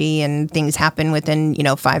technology, and things happen within,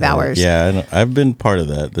 5 hours. Yeah, I've been part of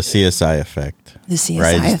that, the CSI effect. The CSI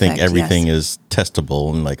right? I just think effect, everything yes. is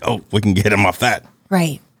testable and we can get him off that.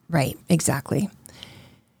 Right, exactly.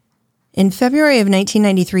 In February of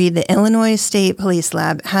 1993, the Illinois State Police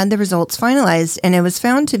Lab had the results finalized, and it was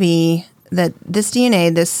found to be that this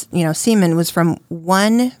DNA, semen, was from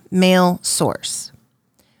one male source.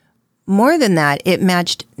 More than that, it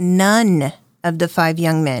matched none of the 5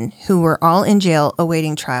 young men who were all in jail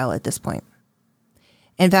awaiting trial at this point.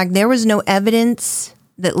 In fact, there was no evidence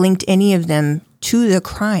that linked any of them to the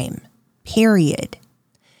crime, period.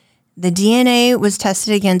 The DNA was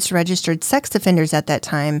tested against registered sex offenders at that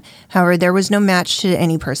time. However, there was no match to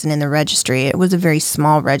any person in the registry. It was a very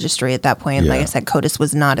small registry at that point. Yeah. Like I said, CODIS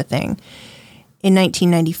was not a thing. In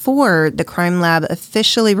 1994, the crime lab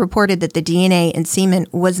officially reported that the DNA in semen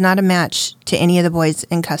was not a match to any of the boys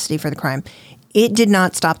in custody for the crime. It did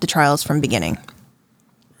not stop the trials from beginning.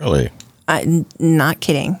 Really? Not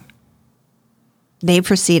kidding. They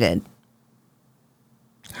proceeded.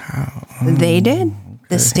 How? They did.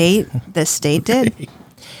 The state did.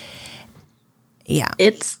 Yeah.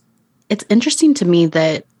 It's interesting to me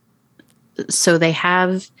that, so they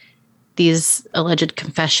have these alleged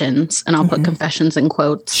confessions, and I'll put confessions in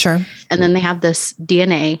quotes. Sure. And then they have this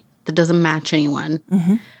DNA that doesn't match anyone.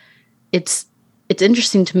 Mm-hmm. It's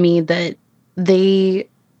interesting to me that they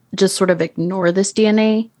just sort of ignore this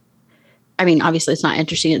DNA. I mean, obviously it's not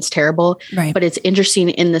interesting, it's terrible, right. But it's interesting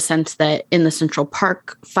in the sense that in the Central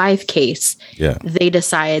Park 5 case, they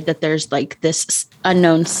decide that there's this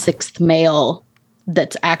unknown 6th male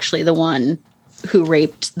that's actually the one who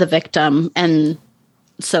raped the victim. And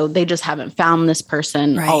so they just haven't found this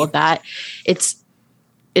person, right. All of that. It's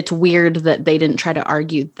weird that they didn't try to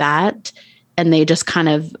argue that, and they just kind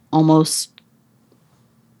of almost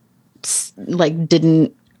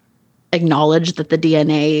didn't acknowledge that the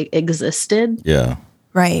DNA existed. Yeah.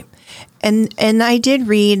 Right. And I did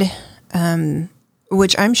read,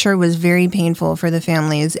 which I'm sure was very painful for the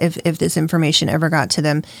families if this information ever got to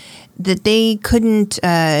them, that they couldn't,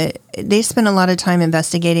 they spent a lot of time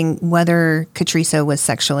investigating whether Katrisa was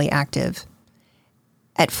sexually active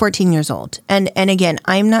at 14 years old. And again,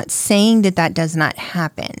 I'm not saying that does not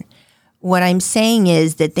happen. What I'm saying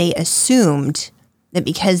is that they assumed that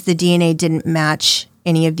because the DNA didn't match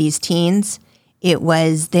any of these teens, it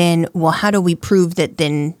was then, well, how do we prove that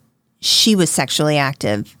then she was sexually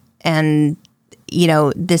active? And,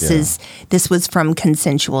 this was from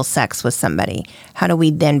consensual sex with somebody. How do we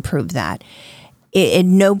then prove that? At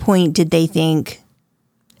no point did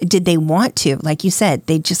they want to, like you said,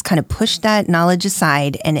 they just kind of pushed that knowledge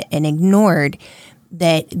aside and ignored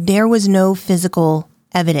that there was no physical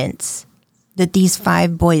evidence that these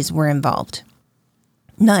 5 boys were involved.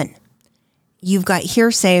 None. You've got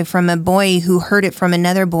hearsay from a boy who heard it from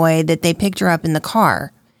another boy that they picked her up in the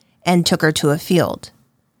car and took her to a field.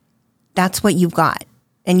 That's what you've got.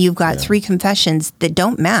 And you've got 3 confessions that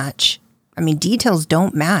don't match. I mean, details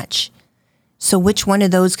don't match. So which one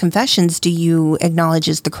of those confessions do you acknowledge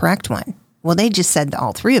is the correct one? Well, they just said that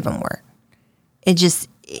all 3 of them were.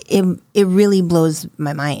 It really blows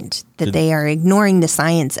my mind that they are ignoring the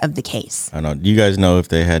science of the case. I don't know. Do you guys know if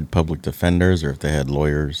they had public defenders or if they had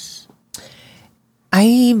lawyers?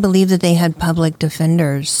 I believe that they had public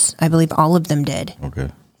defenders. I believe all of them did. Okay.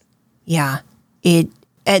 Yeah.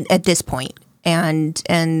 At this point.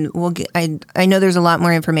 And we'll get, I know there's a lot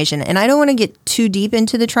more information, and I don't want to get too deep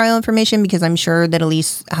into the trial information because I'm sure that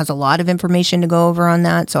Elise has a lot of information to go over on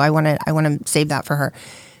that. So I want to save that for her.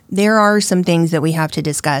 There are some things that we have to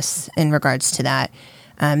discuss in regards to that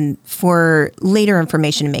for later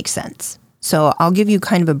information to make sense. So I'll give you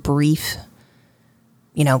kind of a brief,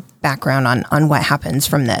 background on what happens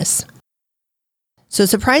from this. So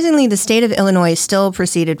surprisingly, the state of Illinois still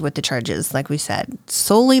proceeded with the charges, like we said,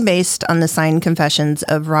 solely based on the signed confessions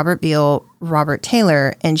of Robert Beal, Robert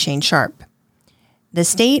Taylor, and Shane Sharp. The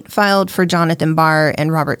state filed for Jonathan Barr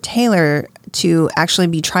and Robert Taylor to actually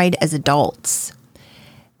be tried as adults.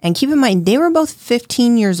 And keep in mind, they were both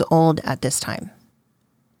 15 years old at this time,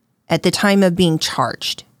 at the time of being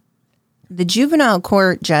charged. The juvenile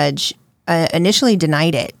court judge initially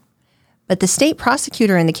denied it, but the state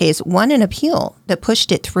prosecutor in the case won an appeal that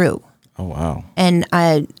pushed it through. Oh, wow. And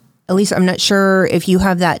Elise, I'm not sure if you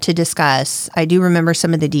have that to discuss. I do remember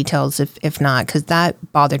some of the details, if not, because that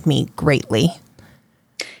bothered me greatly.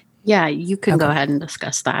 Yeah, you can go ahead and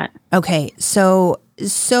discuss that. Okay, so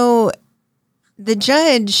the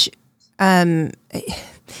judge,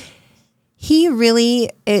 he really,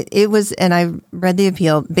 it was, and I read the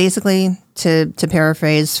appeal, basically to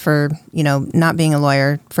paraphrase for, not being a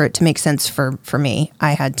lawyer, for it to make sense for me,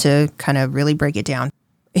 I had to kind of really break it down.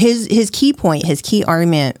 His key point, his key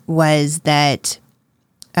argument was that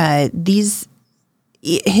his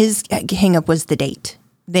hang up was the date.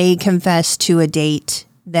 They confessed to a date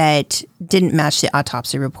that didn't match the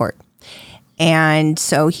autopsy report. And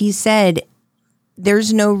so he said,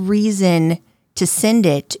 there's no reason to send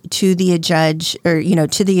it to the judge or,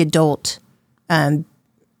 to the adult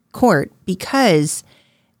court because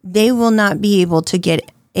they will not be able to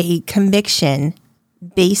get a conviction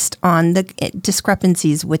based on the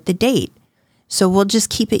discrepancies with the date. So we'll just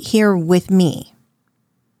keep it here with me,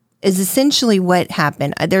 is essentially what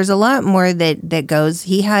happened. There's a lot more that goes.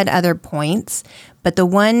 He had other points, but the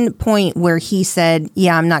one point where he said,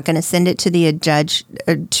 yeah, I'm not going to send it to the judge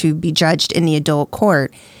to be judged in the adult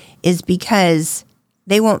court is because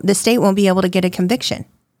the state won't be able to get a conviction.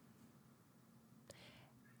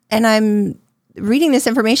 And I'm reading this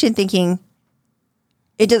information thinking,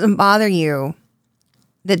 it doesn't bother you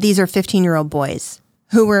that these are 15-year-old boys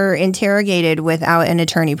who were interrogated without an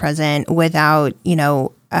attorney present, without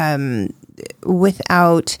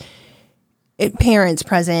parents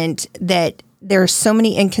present, that there are so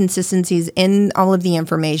many inconsistencies in all of the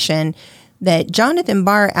information that Jonathan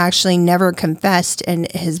Barr actually never confessed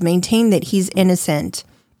and has maintained that he's innocent.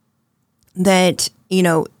 That,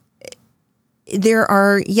 there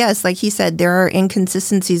are, yes, like he said, there are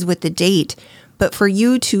inconsistencies with the date, but for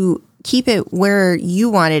you to keep it where you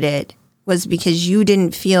wanted it was because you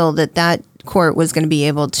didn't feel that court was going to be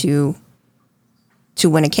able to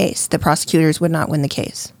win a case. The prosecutors would not win the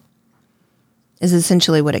case, is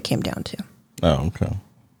essentially what it came down to. Oh, okay.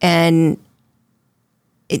 And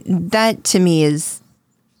that to me is,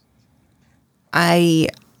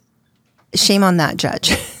 shame on that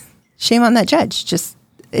judge. Shame on that judge. Just,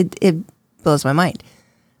 it blows my mind.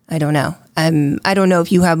 I don't know. I don't know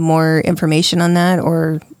if you have more information on that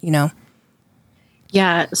or,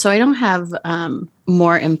 Yeah, so I don't have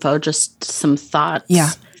more info, just some thoughts.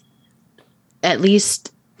 Yeah. At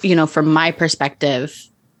least, from my perspective,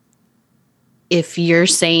 if you're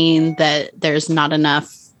saying that there's not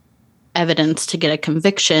enough evidence to get a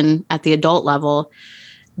conviction at the adult level,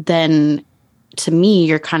 then to me,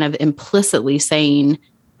 you're kind of implicitly saying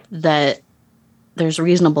that there's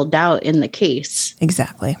reasonable doubt in the case.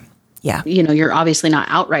 Exactly. Yeah. You're obviously not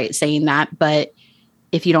outright saying that, but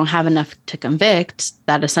if you don't have enough to convict,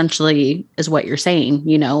 that essentially is what you're saying,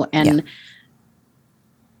 and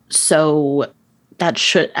so that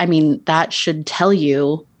should tell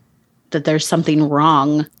you that there's something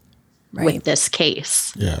wrong with this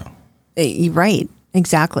case. Yeah. Right.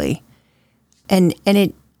 Exactly. And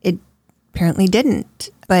it apparently didn't,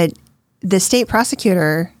 but the state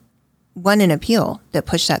prosecutor won an appeal that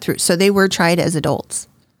pushed that through. So they were tried as adults.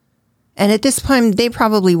 And at this time, they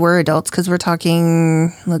probably were adults because we're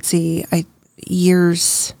talking, let's see,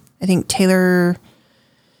 years. I think Taylor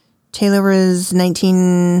was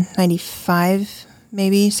 1995,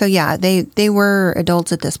 maybe. So yeah, they were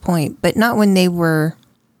adults at this point, but not when they were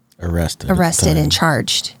arrested and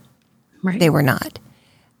charged. Right. They were not.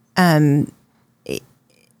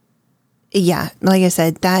 Yeah, like I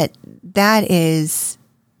said, that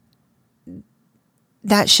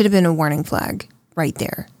should have been a warning flag right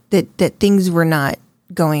there. That things were not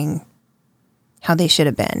going how they should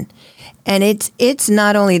have been. And it's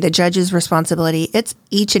not only the judge's responsibility, it's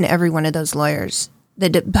each and every one of those lawyers, the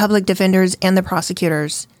public defenders and the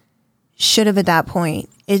prosecutors. should have at that point.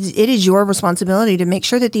 It is your responsibility to make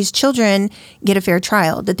sure that these children get a fair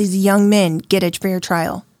trial, that these young men get a fair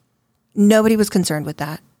trial. Nobody was concerned with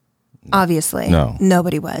that. Obviously. No.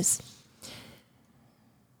 Nobody was.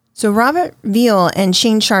 So Robert Veal and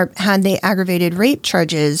Shane Sharp had the aggravated rape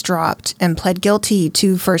charges dropped and pled guilty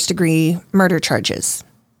to first-degree murder charges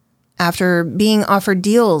after being offered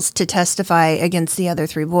deals to testify against the other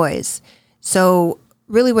three boys. So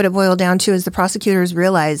really what it boiled down to is the prosecutors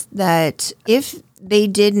realized that if they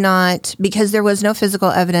did not, because there was no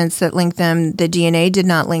physical evidence that linked them, the DNA did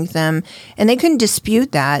not link them, and they couldn't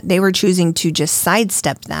dispute that. They were choosing to just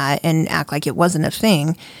sidestep that and act like it wasn't a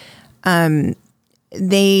thing.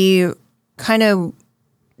 They kind of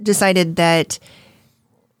decided that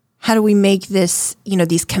how do we make this,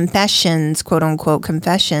 these confessions, quote unquote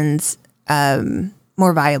confessions,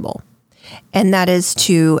 more viable? And that is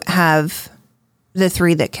to have the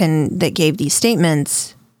three that gave these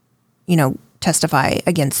statements, testify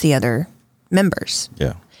against the other members.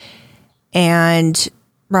 Yeah. And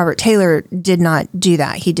Robert Taylor did not do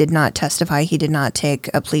that. He did not testify. He did not take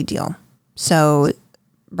a plea deal. So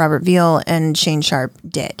Robert Veal and Shane Sharp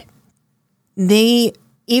did. They,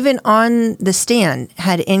 even on the stand,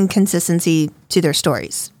 had inconsistency to their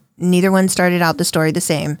stories. Neither one started out the story the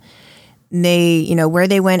same. They, where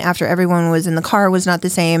they went after everyone was in the car was not the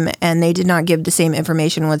same, and they did not give the same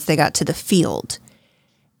information once they got to the field.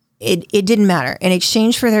 It didn't matter. In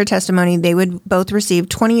exchange for their testimony, they would both receive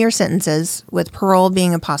 20-year sentences, with parole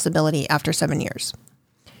being a possibility after 7 years.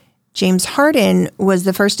 James Harden was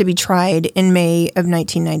the first to be tried in May of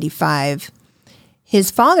 1995.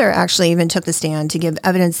 His father actually even took the stand to give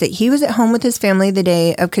evidence that he was at home with his family the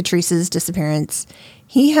day of Catrice's disappearance.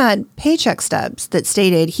 He had paycheck stubs that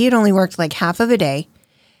stated he had only worked like half of a day.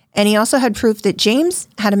 And he also had proof that James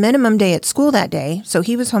had a minimum day at school that day, so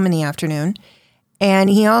he was home in the afternoon.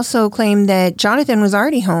 And he also claimed that Jonathan was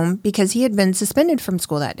already home because he had been suspended from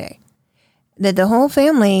school that day. That the whole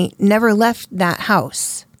family never left that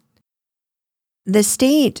house. The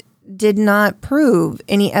state did not prove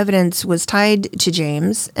any evidence was tied to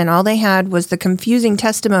James, and all they had was the confusing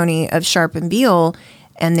testimony of Sharp and Veal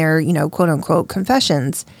and their, quote-unquote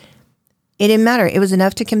confessions. It didn't matter. It was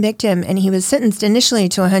enough to convict him, and he was sentenced initially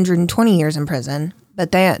to 120 years in prison,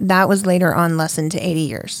 but that was later on lessened to 80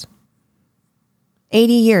 years.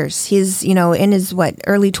 80 years. He's, in his,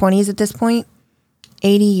 early 20s at this point?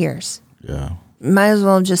 80 years. Yeah. Might as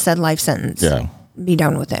well have just said life sentence. Yeah. Be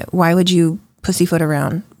done with it. Why would you pussyfoot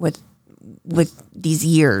around with these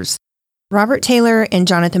years? Robert Taylor and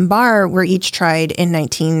Jonathan Barr were each tried in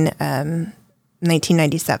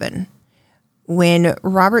 1997. When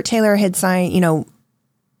Robert Taylor had signed,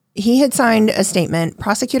 he had signed a statement.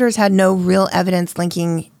 Prosecutors had no real evidence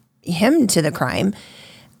linking him to the crime,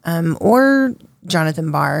 or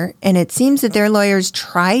Jonathan Barr, and it seems that their lawyers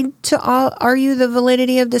tried to argue the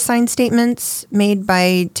validity of the signed statements made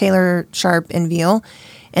by Taylor, Sharp, and Veal,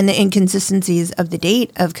 and the inconsistencies of the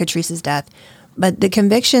date of Catrice's death, but the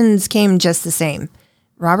convictions came just the same.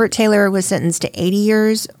 Robert Taylor was sentenced to 80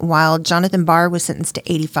 years, while Jonathan Barr was sentenced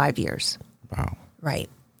to 85 years. Wow. Right.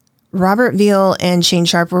 Robert Veal and Shane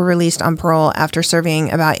Sharp were released on parole after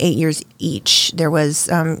serving about 8 years each. There was,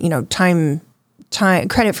 time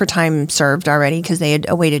credit for time served already because they had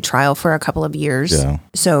awaited trial for a couple of years. Yeah.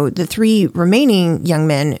 So the three remaining young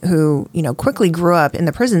men who, quickly grew up in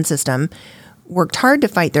the prison system worked hard to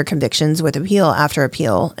fight their convictions with appeal after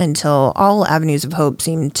appeal until all avenues of hope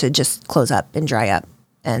seemed to just close up and dry up.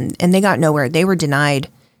 And they got nowhere. They were denied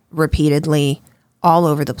repeatedly all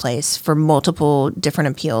over the place for multiple different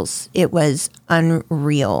appeals. It was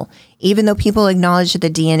unreal. Even though people acknowledged that the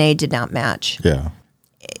DNA did not match. Yeah.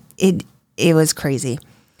 It was crazy.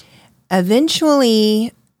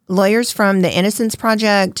 Eventually, lawyers from the Innocence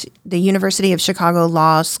Project, the University of Chicago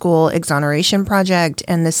Law School Exoneration Project,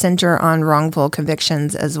 and the Center on Wrongful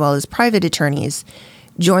Convictions, as well as private attorneys,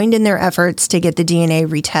 joined in their efforts to get the DNA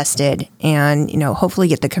retested and, hopefully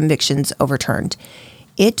get the convictions overturned.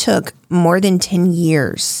 It took more than 10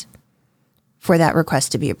 years for that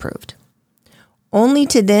request to be approved, only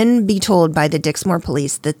to then be told by the Dixmoor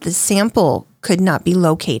police that the sample could not be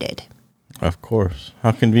located. Of course.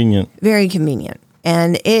 How convenient. Very convenient.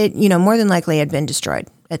 And it, more than likely had been destroyed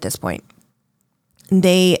at this point.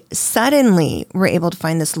 They suddenly were able to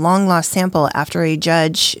find this long-lost sample after a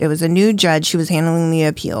judge, it was a new judge who was handling the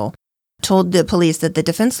appeal, told the police that the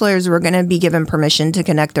defense lawyers were going to be given permission to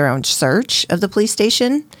conduct their own search of the police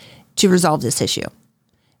station to resolve this issue.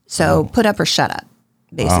 So put up or shut up,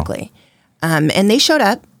 basically. Wow. And they showed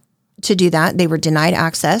up to do that. They were denied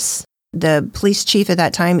access. The police chief at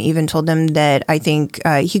that time even told them that I think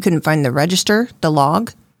he couldn't find the register, the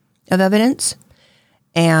log of evidence,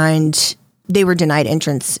 and they were denied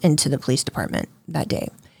entrance into the police department that day.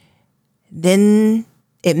 Then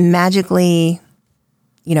it magically,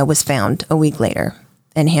 was found a week later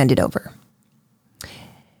and handed over.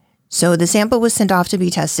 So the sample was sent off to be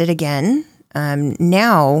tested again.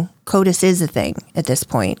 Now, CODIS is a thing at this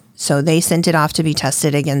point, so they sent it off to be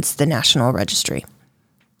tested against the National Registry.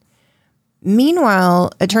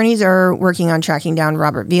 Meanwhile, attorneys are working on tracking down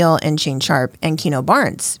Robert Veal and Shane Sharp and Keno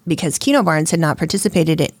Barnes, because Keno Barnes had not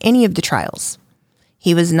participated in any of the trials.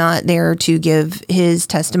 He was not there to give his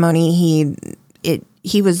testimony.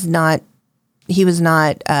 He was not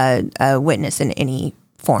a witness in any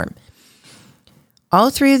form. All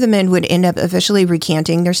three of the men would end up officially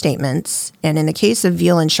recanting their statements, and in the case of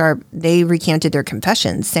Veal and Sharp, they recanted their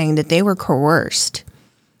confessions, saying that they were coerced.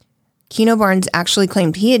 Keno Barnes actually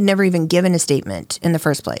claimed he had never even given a statement in the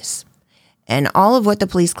first place. And all of what the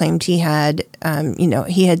police claimed he had,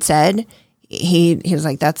 he had said, he was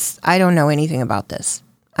like, I don't know anything about this.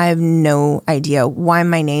 I have no idea why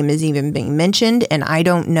my name is even being mentioned. And I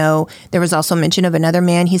don't know. There was also mention of another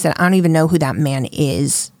man. He said, I don't even know who that man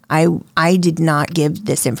is. I did not give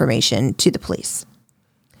this information to the police.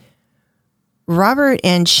 Robert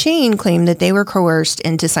and Shane claimed that they were coerced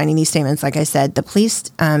into signing these statements. Like I said, the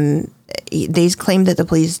police, they claimed that the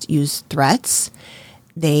police used threats.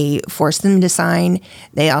 They forced them to sign.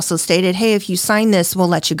 They also stated, hey, if you sign this, we'll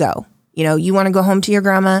let you go. You want to go home to your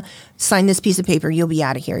grandma, sign this piece of paper, you'll be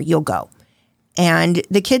out of here, you'll go. And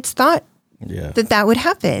the kids thought that would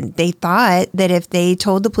happen. They thought that if they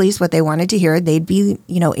told the police what they wanted to hear, they'd be,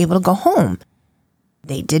 able to go home.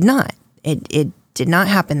 They did not. It did not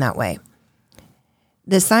happen that way.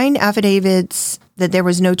 The signed affidavits that there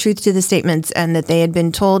was no truth to the statements and that they had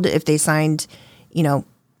been told if they signed,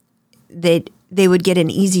 that they would get an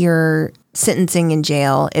easier sentencing in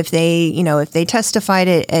jail. If they testified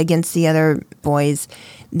it against the other boys,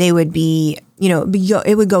 they would be,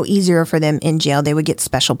 it would go easier for them in jail. They would get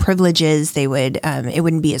special privileges. They would, it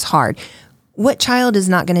wouldn't be as hard. What child is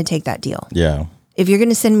not going to take that deal? Yeah. If you're going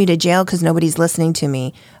to send me to jail because nobody's listening to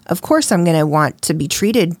me, of course I'm going to want to be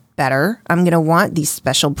treated better. I'm going to want these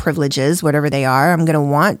special privileges, whatever they are. I'm going to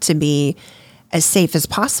want to be as safe as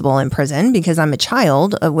possible in prison because I'm a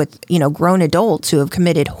child with, grown adults who have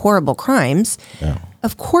committed horrible crimes. Yeah.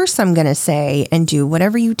 Of course I'm going to say and do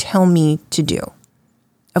whatever you tell me to do.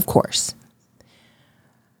 Of course.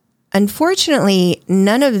 Unfortunately,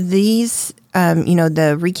 none of these,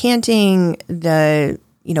 the recanting,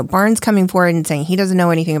 Barnes coming forward and saying he doesn't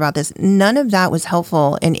know anything about this, none of that was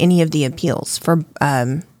helpful in any of the appeals for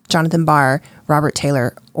Jonathan Barr, Robert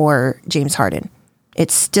Taylor, or James Harden.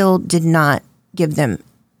 It still did not give them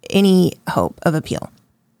any hope of appeal.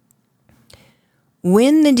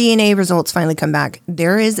 When the DNA results finally come back,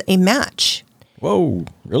 there is a match. Whoa,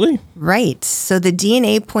 really? Right. So the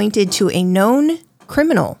DNA pointed to a known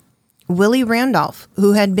criminal, Willie Randolph,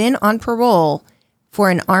 who had been on parole for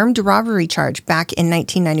an armed robbery charge back in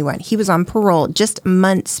 1991. He was on parole just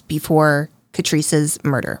months before Catrice's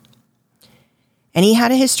murder. And he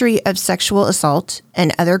had a history of sexual assault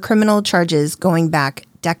and other criminal charges going back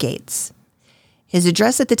decades. His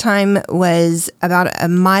address at the time was about a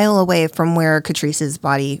mile away from where Catrice's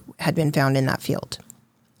body had been found in that field.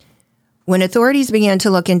 When authorities began to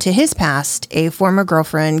look into his past, a former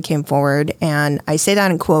girlfriend came forward, and I say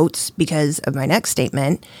that in quotes because of my next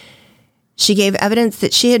statement. She gave evidence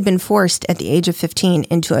that she had been forced at the age of 15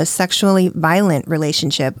 into a sexually violent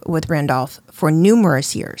relationship with Randolph for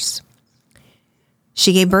numerous years.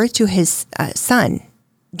 She gave birth to his son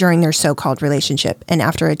during their so-called relationship, and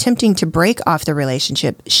after attempting to break off the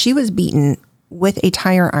relationship, she was beaten with a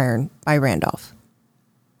tire iron by Randolph.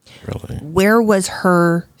 Really? Where was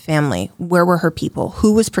her family? Where were her people?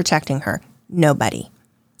 Who was protecting her? Nobody.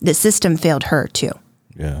 The system failed her too.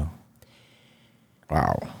 Yeah.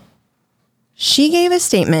 Wow. She gave a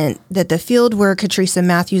statement that the field where Catrice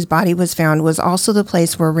Matthews' body was found was also the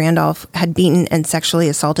place where Randolph had beaten and sexually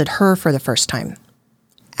assaulted her for the first time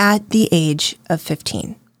at the age of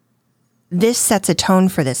 15. This sets a tone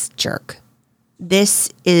for this jerk. This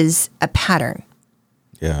is a pattern.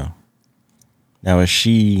 Yeah. Now, is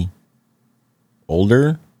she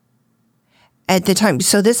older? At the time,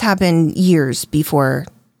 so this happened years before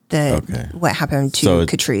what happened to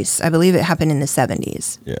Catrice. I believe it happened in the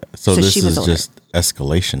 70s. Yeah. So this she was is older. just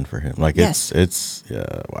escalation for him. Like Yes. it's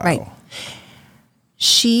wow. Right.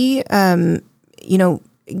 She,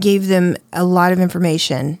 gave them a lot of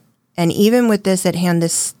information. And even with this at hand,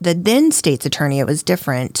 the then state's attorney, it was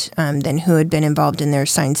different than who had been involved in their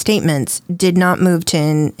signed statements, did not move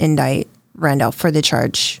to indict Randolph for the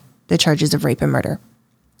charges of rape and murder.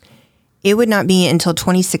 it would not be until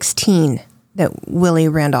 2016 that Willie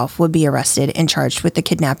Randolph would be arrested and charged with the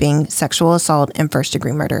kidnapping, sexual assault, and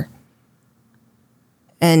first-degree murder.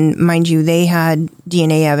 And mind you, they had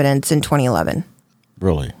DNA evidence in 2011.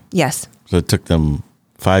 Really? Yes. So it took them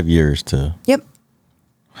 5 years to... Yep.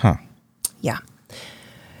 Huh. Yeah.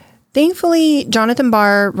 Thankfully, Jonathan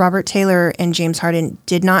Barr, Robert Taylor, and James Harden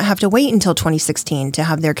did not have to wait until 2016 to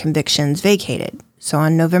have their convictions vacated. So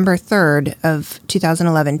on November 3rd of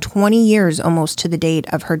 2011, 20 years almost to the date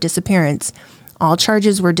of her disappearance, all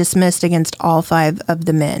charges were dismissed against all 5 of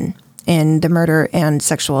the men in the murder and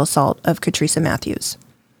sexual assault of Katrisa Matthews.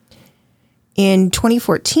 In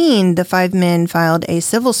 2014, the 5 men filed a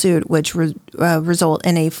civil suit which result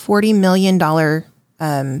in a $40 million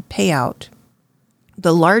payout,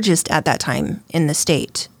 the largest at that time in the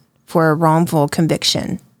state, for a wrongful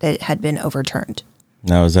conviction that had been overturned.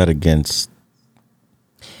 Now, is that against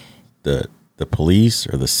the police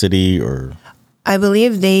or the city or? I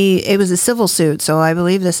believe it was a civil suit, so I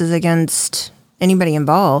believe this is against anybody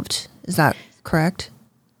involved. Is that correct?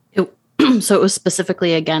 So it was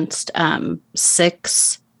specifically against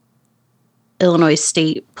 6 Illinois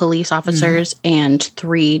State police officers and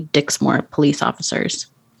 3 Dixmoor police officers.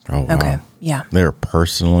 Oh, wow. Okay. Yeah. They're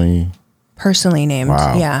personally named.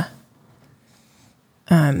 Wow. Yeah.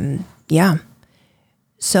 Yeah.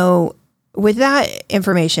 So with that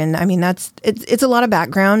information, I mean, it's a lot of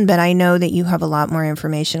background, but I know that you have a lot more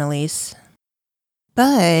information, Elise.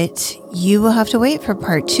 But you will have to wait for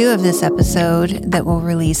part 2 of this episode that will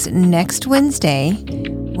release next Wednesday,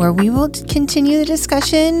 where we will continue the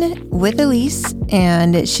discussion with Elise,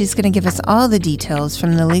 and she's going to give us all the details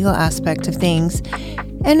from the legal aspect of things.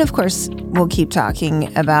 And of course, we'll keep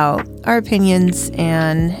talking about our opinions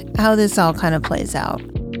and how this all kind of plays out.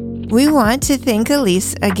 We want to thank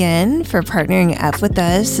Elise again for partnering up with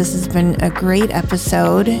us. This has been a great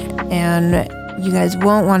episode, and you guys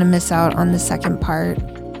won't want to miss out on the second part.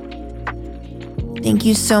 Thank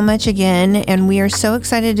you so much again, and we are so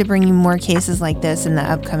excited to bring you more cases like this in the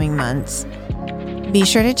upcoming months. Be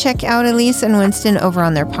sure to check out Elise and Winston over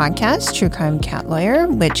on their podcast, True Crime Cat Lawyer,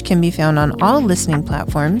 which can be found on all listening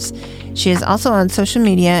platforms. She is also on social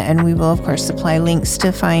media, and we will, of course, supply links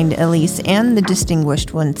to find Elise and the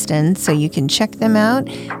distinguished Winston, so you can check them out.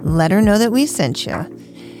 Let her know that we sent you.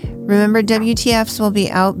 Remember, WTFs will be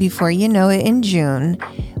out before you know it in June.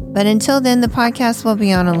 But until then, the podcast will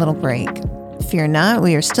be on a little break. Fear not,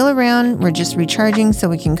 we are still around. We're just recharging so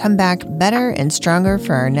we can come back better and stronger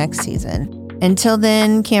for our next season. Until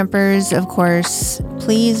then, campers, of course,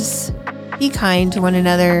 please be kind to one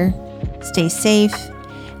another, stay safe,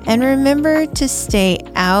 and remember to stay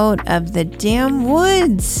out of the damn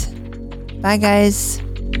woods. Bye, guys.